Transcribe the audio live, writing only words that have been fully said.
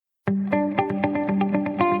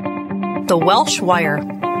The Welsh Wire,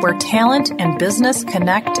 where talent and business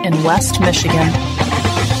connect in West Michigan.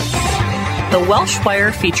 The Welsh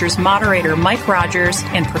Wire features moderator Mike Rogers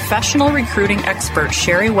and professional recruiting expert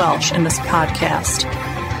Sheri Welsh in this podcast.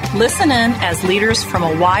 Listen in as leaders from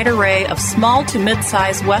a wide array of small to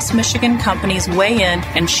mid-sized West Michigan companies weigh in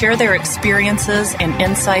and share their experiences and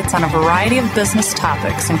insights on a variety of business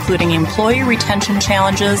topics, including employee retention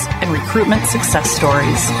challenges and recruitment success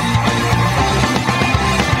stories.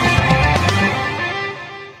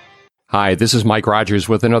 Hi, this is Mike Rogers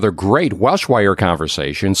with another great Welsh Wire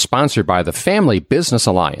conversation sponsored by the Family Business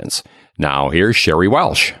Alliance. Now, here's Sheri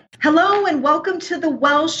Welsh. Hello and welcome to the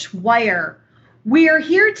Welsh Wire. We are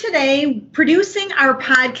here today producing our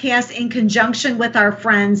podcast in conjunction with our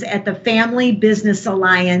friends at the Family Business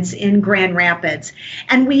Alliance in Grand Rapids.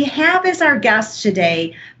 And we have as our guest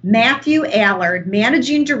today, Matthew Allard,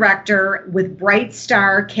 Managing Director with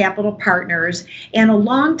Brightstar Capital Partners and a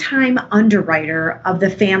longtime underwriter of the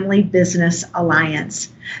Family Business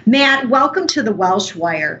Alliance. Matt, welcome to the Welsh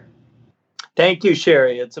Wire. Thank you,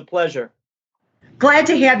 Sheri. It's a pleasure. Glad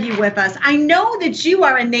to have you with us. I know that you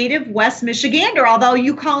are a native West Michigander, although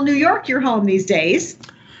you call New York your home these days.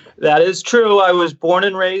 That is true. I was born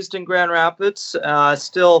and raised in Grand Rapids.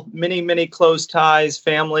 Still many close ties,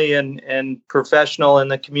 family and professional in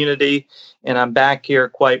the community. And I'm back here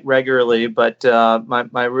quite regularly. But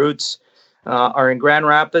my roots are in Grand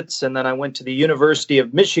Rapids. And then I went to the University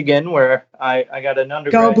of Michigan, where I got an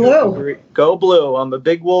undergraduate degree. Go Blue. I'm a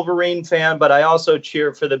big Wolverine fan, but I also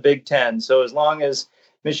cheer for the Big Ten. So as long as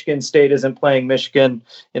Michigan State isn't playing Michigan,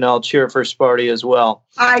 I'll cheer for Sparty as well.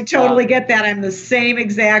 I totally get that. I'm the same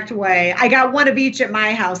exact way. I got one of each at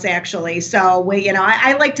my house, actually. So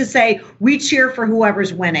I like to say we cheer for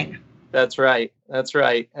whoever's winning. That's right.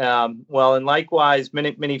 Well, and likewise,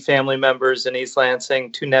 many family members in East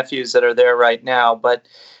Lansing, 2 nephews that are there right now. But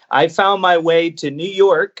I found my way to New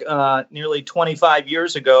York nearly 25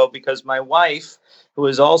 years ago because my wife, who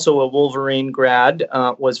is also a Wolverine grad,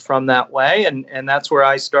 was from that way. And that's where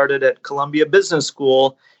I started at Columbia Business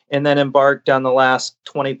School and then embarked on the last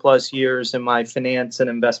 20 plus years in my finance and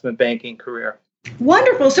investment banking career.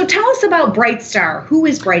 Wonderful. So tell us about Brightstar. Who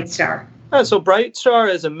is Brightstar? So Brightstar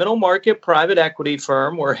is a middle market private equity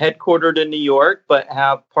firm. We're headquartered in New York, but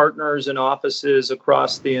have partners and offices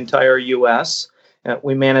across the entire U.S.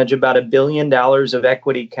 We manage about $1 billion of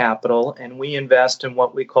equity capital, and we invest in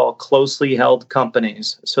what we call closely held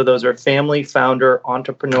companies. So those are family, founder,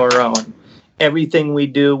 entrepreneur-owned. Everything we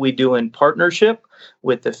do in partnership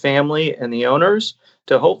with the family and the owners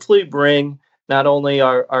to hopefully bring not only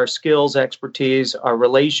our skills, expertise, our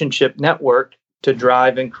relationship network to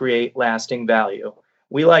drive and create lasting value.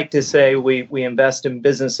 We like to say we invest in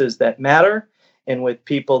businesses that matter and with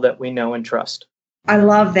people that we know and trust. I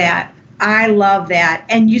love that.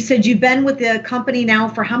 And you said you've been with the company now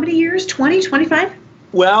for how many years? 20, 25?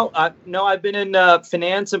 Well, no, I've been in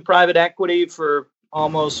finance and private equity for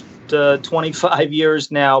almost 25 years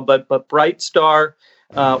now, but Brightstar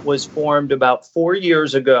was formed about 4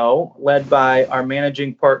 years ago, led by our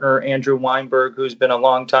managing partner, Andrew Weinberg, who's been a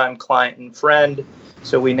longtime client and friend.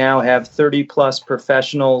 So we now have 30 plus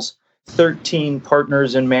professionals, 13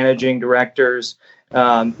 partners and managing directors.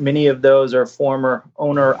 Many of those are former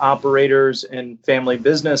owner operators and family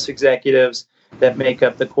business executives that make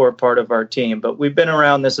up the core part of our team. But we've been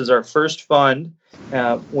around. This is our first fund.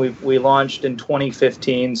 We launched in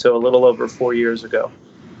 2015, so a little over 4 years ago.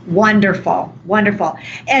 Wonderful.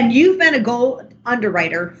 And you've been a gold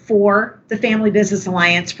underwriter for the Family Business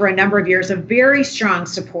Alliance for a number of years, a very strong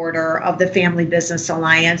supporter of the Family Business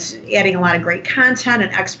Alliance, adding a lot of great content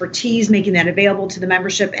and expertise, making that available to the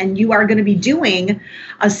membership. And you are going to be doing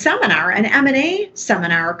a seminar, an M&A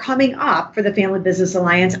seminar coming up for the Family Business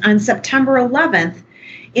Alliance on September 11th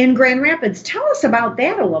in Grand Rapids. Tell us about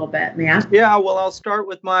that a little bit, Matt. Yeah, well, I'll start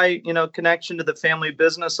with my connection to the Family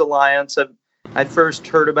Business Alliance. I first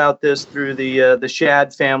heard about this through the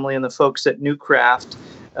Shad family and the folks at Newcraft.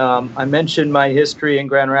 I mentioned my history in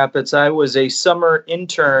Grand Rapids. I was a summer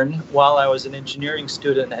intern while I was an engineering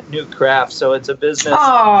student at Newcraft. So it's a business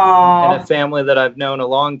and a family that I've known a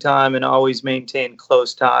long time and always maintained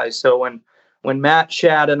close ties. So when Matt,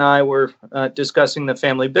 Shad, and I were discussing the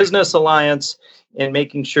Family Business Alliance and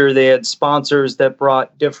making sure they had sponsors that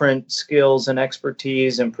brought different skills and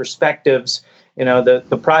expertise and perspectives,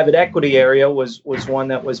 the private equity area was one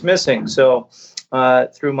that was missing. So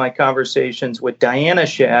through my conversations with Diana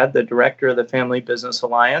Shad, the director of the Family Business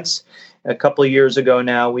Alliance, a couple of years ago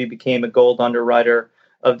now, we became a gold underwriter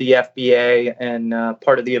of the FBA and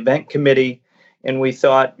part of the event committee. And we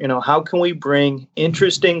thought, how can we bring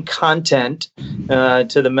interesting content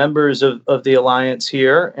to the members of the Alliance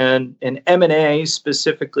here? And M&A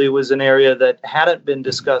specifically was an area that hadn't been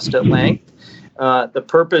discussed at length. The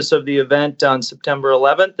purpose of the event on September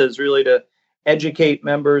 11th is really to educate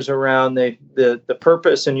members around the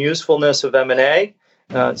purpose and usefulness of M&A.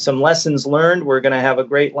 Some lessons learned. We're going to have a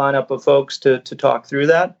great lineup of folks to talk through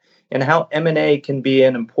that, and how M&A can be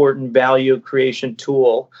an important value creation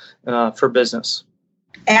tool for business.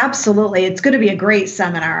 Absolutely. It's going to be a great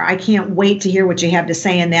seminar. I can't wait to hear what you have to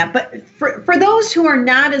say in that. But for those who are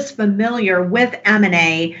not as familiar with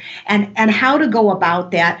M&A and how to go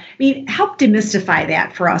about that, help demystify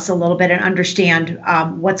that for us a little bit and understand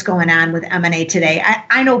what's going on with M&A today.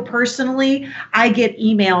 I know personally, I get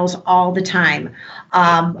emails all the time.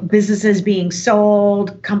 Businesses being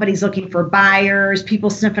sold, companies looking for buyers,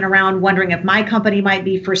 people sniffing around wondering if my company might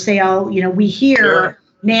be for sale. We hear Sure.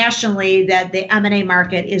 nationally that the M&A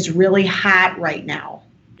market is really hot right now.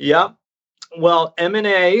 Yeah. Well,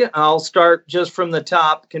 M&A, I'll start just from the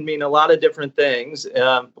top, can mean a lot of different things.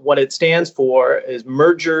 What it stands for is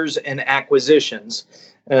mergers and acquisitions.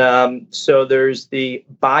 So there's the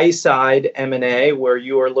buy side M&A where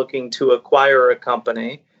you are looking to acquire a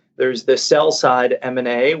company. There's the sell side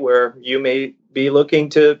M&A where you may be looking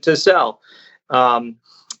to sell.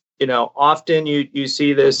 Often you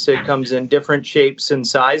see this, it comes in different shapes and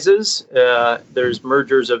sizes. There's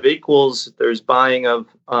mergers of equals. There's buying of,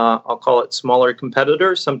 I'll call it smaller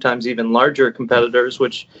competitors, sometimes even larger competitors,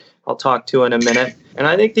 which I'll talk to in a minute. And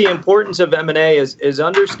I think the importance of M&A is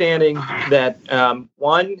understanding that,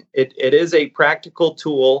 one, it is a practical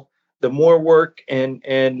tool. The more work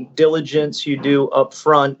and diligence you do up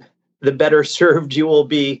front, the better served you will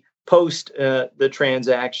be post the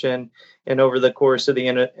transaction and over the course of the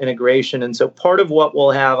integration. And so part of what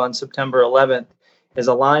we'll have on September 11th is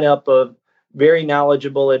a lineup of very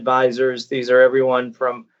knowledgeable advisors. These are everyone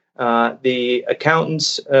from the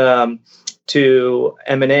accountants to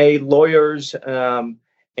M&A lawyers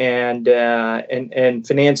and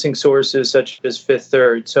financing sources such as Fifth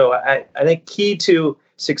Third. So I think key to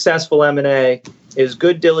successful M&A is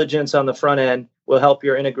good diligence on the front end will help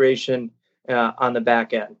your integration on the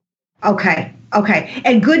back end. Okay.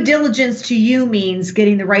 And good diligence to you means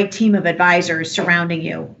getting the right team of advisors surrounding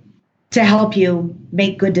you to help you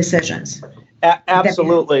make good decisions.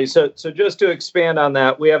 Absolutely. So just to expand on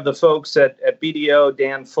that, we have the folks at BDO.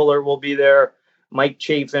 Dan Fuller will be there, Mike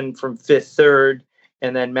Chafin from Fifth Third,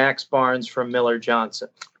 and then Max Barnes from Miller Johnson.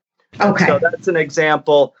 Okay. So that's an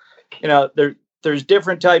example. There's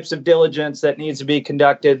different types of diligence that needs to be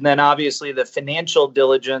conducted, and then obviously the financial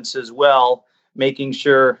diligence as well, making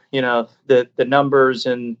sure the numbers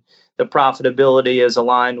and the profitability is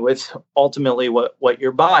aligned with ultimately what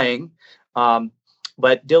you're buying.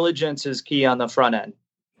 But diligence is key on the front end.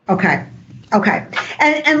 Okay.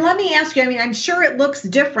 And let me ask you, I'm sure it looks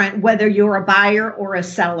different whether you're a buyer or a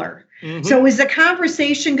seller. Mm-hmm. So is the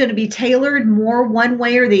conversation going to be tailored more one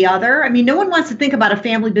way or the other? No one wants to think about a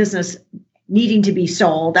family business needing to be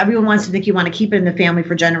sold. Everyone wants to think you want to keep it in the family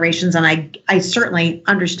for generations. And I certainly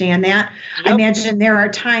understand that. Yep. I imagine there are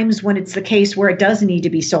times when it's the case where it does need to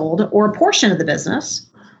be sold or a portion of the business.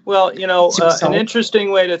 Well, an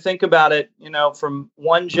interesting way to think about it, from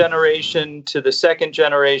one generation to the second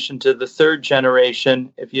generation to the third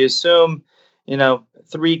generation, if you assume,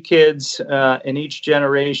 3 kids in each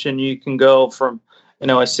generation, you can go from,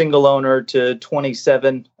 a single owner to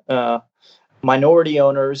 27 minority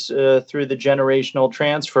owners through the generational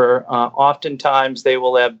transfer. Oftentimes they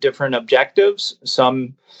will have different objectives.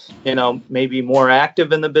 Some, maybe more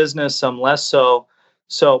active in the business, some less so.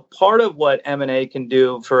 So part of what M&A can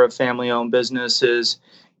do for a family-owned business is,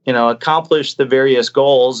 accomplish the various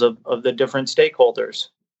goals of the different stakeholders,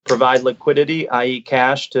 provide liquidity, i.e.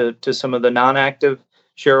 cash to some of the non-active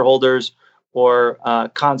shareholders, or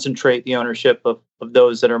concentrate the ownership of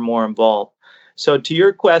those that are more involved. So to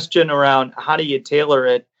your question around how do you tailor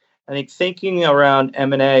it, I think thinking around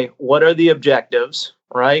M&A, what are the objectives,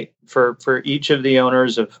 right, for each of the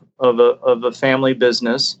owners of a family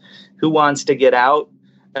business? Who wants to get out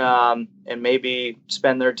and maybe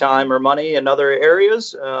spend their time or money in other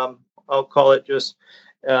areas? I'll call it just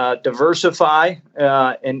diversify,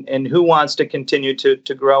 and who wants to continue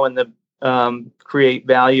to grow and create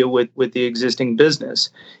value with the existing business.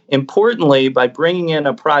 Importantly, by bringing in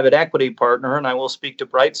a private equity partner, and I will speak to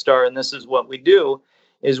Brightstar, and this is what we do,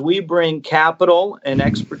 is we bring capital and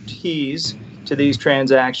expertise to these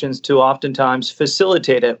transactions to oftentimes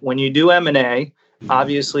facilitate it. When you do M&A,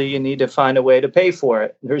 obviously you need to find a way to pay for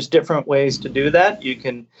it. There's different ways to do that. You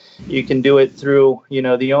can do it through,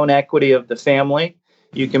 the own equity of the family.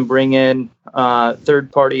 You can bring in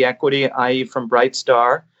third-party equity, i.e. from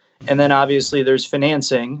Brightstar. And then obviously there's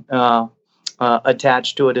financing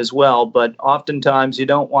attached to it as well. But oftentimes you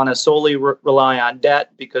don't want to solely rely on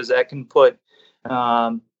debt because that can put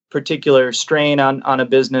particular strain on a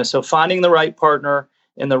business. So finding the right partner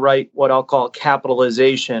and the right, what I'll call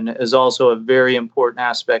capitalization, is also a very important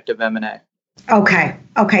aspect of M&A.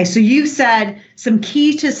 Okay. So you said some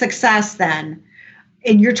key to success then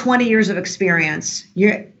in your 20 years of experience,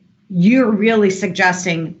 you're really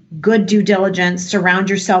suggesting good due diligence, surround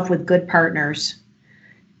yourself with good partners,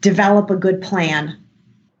 develop a good plan,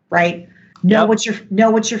 right? Know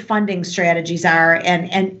what your funding strategies are,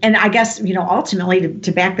 and I guess, ultimately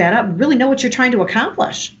to back that up, really know what you're trying to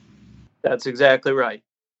accomplish. That's exactly right.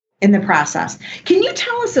 In the process. Can you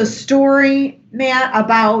tell us a story, Matt,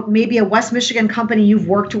 about maybe a West Michigan company you've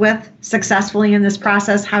worked with successfully in this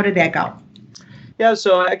process? How did that go? Yeah,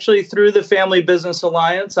 so actually through the Family Business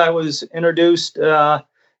Alliance, I was introduced to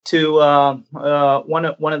one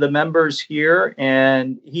of the members here,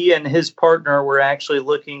 and he and his partner were actually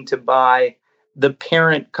looking to buy the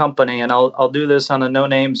parent company, and I'll do this on a no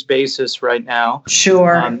names basis right now.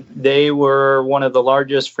 Sure. They were one of the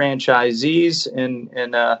largest franchisees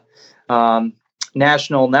in a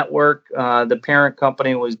national network. The parent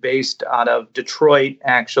company was based out of Detroit,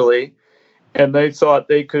 actually, and they thought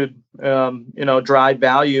they could drive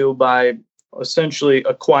value by essentially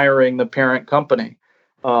acquiring the parent company.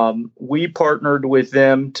 We partnered with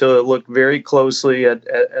them to look very closely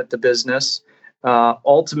at the business.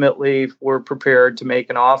 Ultimately, we're prepared to make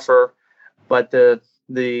an offer, but the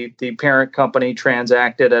parent company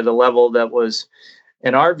transacted at a level that was,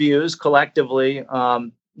 in our views, collectively,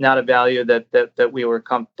 not a value that we were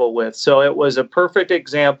comfortable with. So it was a perfect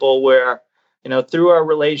example where, through our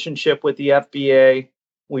relationship with the FBA,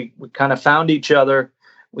 we kind of found each other.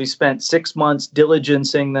 We spent 6 months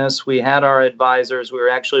diligencing this. We had our advisors. We were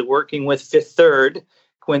actually working with Fifth Third,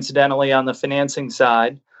 coincidentally, on the financing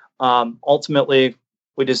side. Ultimately,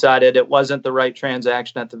 we decided it wasn't the right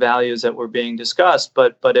transaction at the values that were being discussed,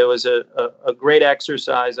 but it was a great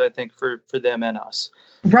exercise, I think, for them and us.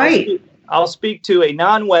 Right. I'll speak to a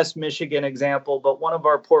non-West Michigan example, but one of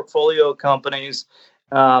our portfolio companies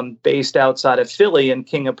based outside of Philly and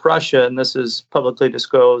King of Prussia, and this is publicly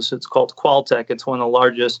disclosed. It's called Qualtech. It's one of the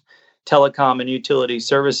largest telecom and utility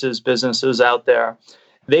services businesses out there.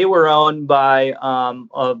 They were owned by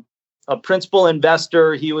a principal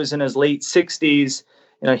investor. He was in his late 60s.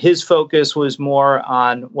 His focus was more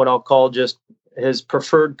on what I'll call just his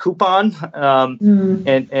preferred coupon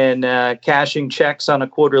and cashing checks on a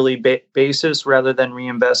quarterly basis rather than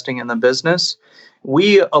reinvesting in the business.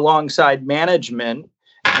 We, alongside management,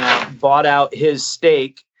 bought out his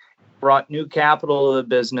stake, brought new capital to the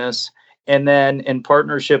business, and then in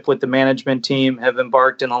partnership with the management team have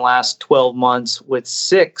embarked in the last 12 months with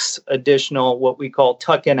 6 additional what we call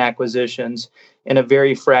tuck-in acquisitions in a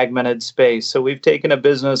very fragmented space. So we've taken a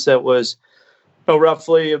business that was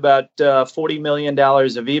roughly about $40 million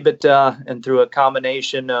of EBITDA, and through a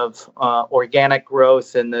combination of organic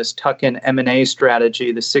growth and this tuck-in M&A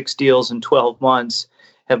strategy, the 6 deals in 12 months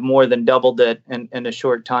have more than doubled it in a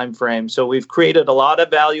short time frame. So we've created a lot of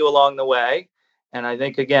value along the way. And I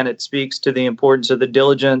think, again, it speaks to the importance of the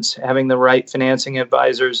diligence, having the right financing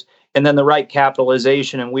advisors, and then the right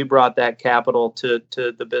capitalization. And we brought that capital to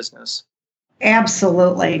the business.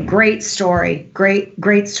 Absolutely. Great story.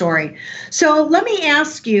 Great story. So let me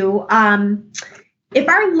ask you, if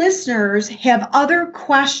our listeners have other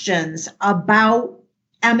questions about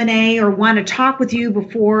M&A or want to talk with you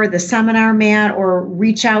before the seminar, Matt, or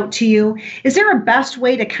reach out to you, is there a best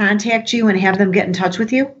way to contact you and have them get in touch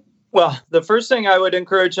with you? Well, the first thing I would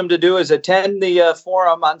encourage them to do is attend the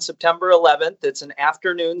forum on September 11th. It's an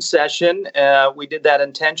afternoon session. We did that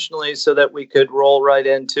intentionally so that we could roll right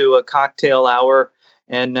into a cocktail hour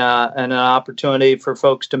and an opportunity for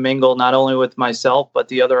folks to mingle not only with myself, but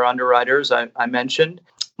the other underwriters I mentioned.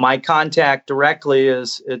 My contact directly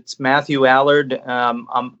it's Matthew Allard.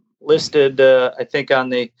 I'm listed, I think, on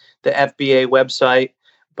the FBA website,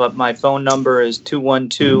 but my phone number is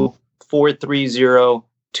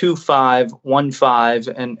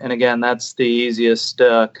 212-430-2515. And again, that's the easiest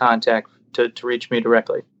contact to reach me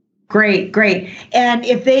directly. Great. And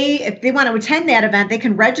if they want to attend that event, they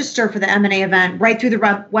can register for the M&A event right through the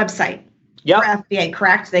website. Yep. For FBA,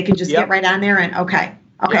 correct? They can just get right on there and okay.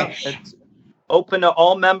 Yep. It's open to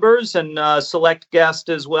all members and select guests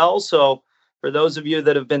as well. So for those of you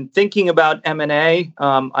that have been thinking about M&A,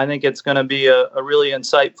 I think it's going to be a really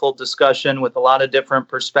insightful discussion with a lot of different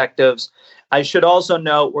perspectives. I should also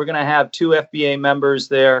note we're going to have 2 FBA members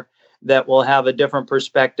there that will have a different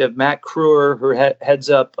perspective. Matt Kruer, who heads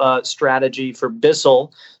up strategy for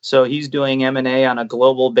Bissell, so he's doing M&A on a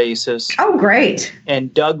global basis. Oh, great.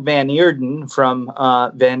 And Doug Van Eerden from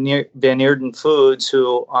Van Eerden Foods,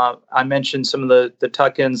 who I mentioned some of the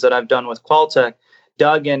tuck-ins that I've done with Qualtech.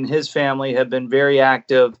 Doug and his family have been very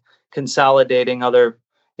active consolidating other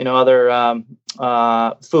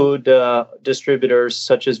food distributors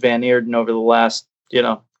such as Van Eerden over the last,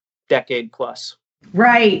 decade plus.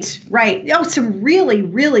 Right. Oh, some really,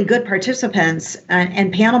 really good participants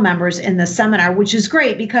and panel members in the seminar, which is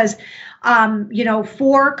great because,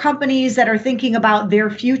 for companies that are thinking about their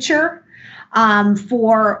future,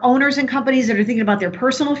 for owners and companies that are thinking about their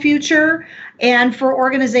personal future, and for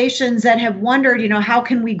organizations that have wondered, how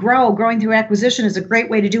can we grow? Growing through acquisition is a great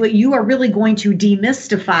way to do it. You are really going to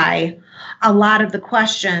demystify a lot of the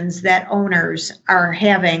questions that owners are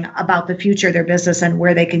having about the future of their business and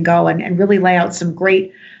where they can go, and really lay out some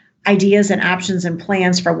great ideas and options and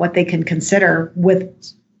plans for what they can consider with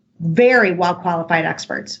very well-qualified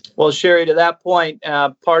experts. Well, Sheri, to that point,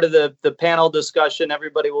 part of the panel discussion,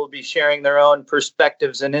 everybody will be sharing their own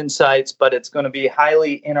perspectives and insights, but it's going to be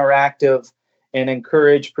highly interactive and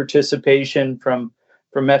encourage participation from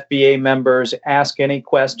FBA members. Ask any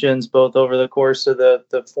questions, both over the course of the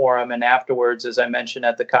forum and afterwards, as I mentioned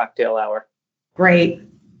at the cocktail hour. Great.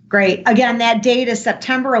 Again, that date is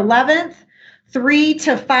September 11th. 3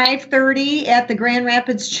 to 5:30 at the Grand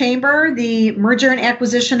Rapids Chamber, the merger and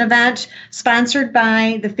acquisition event sponsored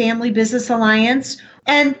by the Family Business Alliance.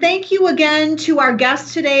 And thank you again to our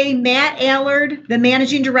guest today, Matt Allard, the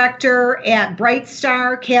Managing Director at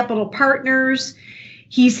Brightstar Capital Partners.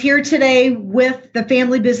 He's here today with the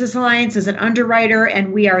Family Business Alliance as an underwriter,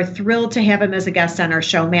 and we are thrilled to have him as a guest on our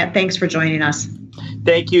show. Matt, thanks for joining us.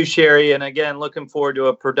 Thank you, Sheri. And again, looking forward to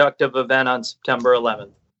a productive event on September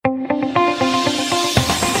 11th.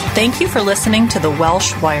 Thank you for listening to the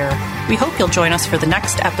Welsh Wire. We hope you'll join us for the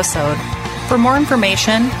next episode. For more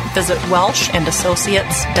information, visit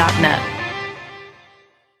welshandassociates.net.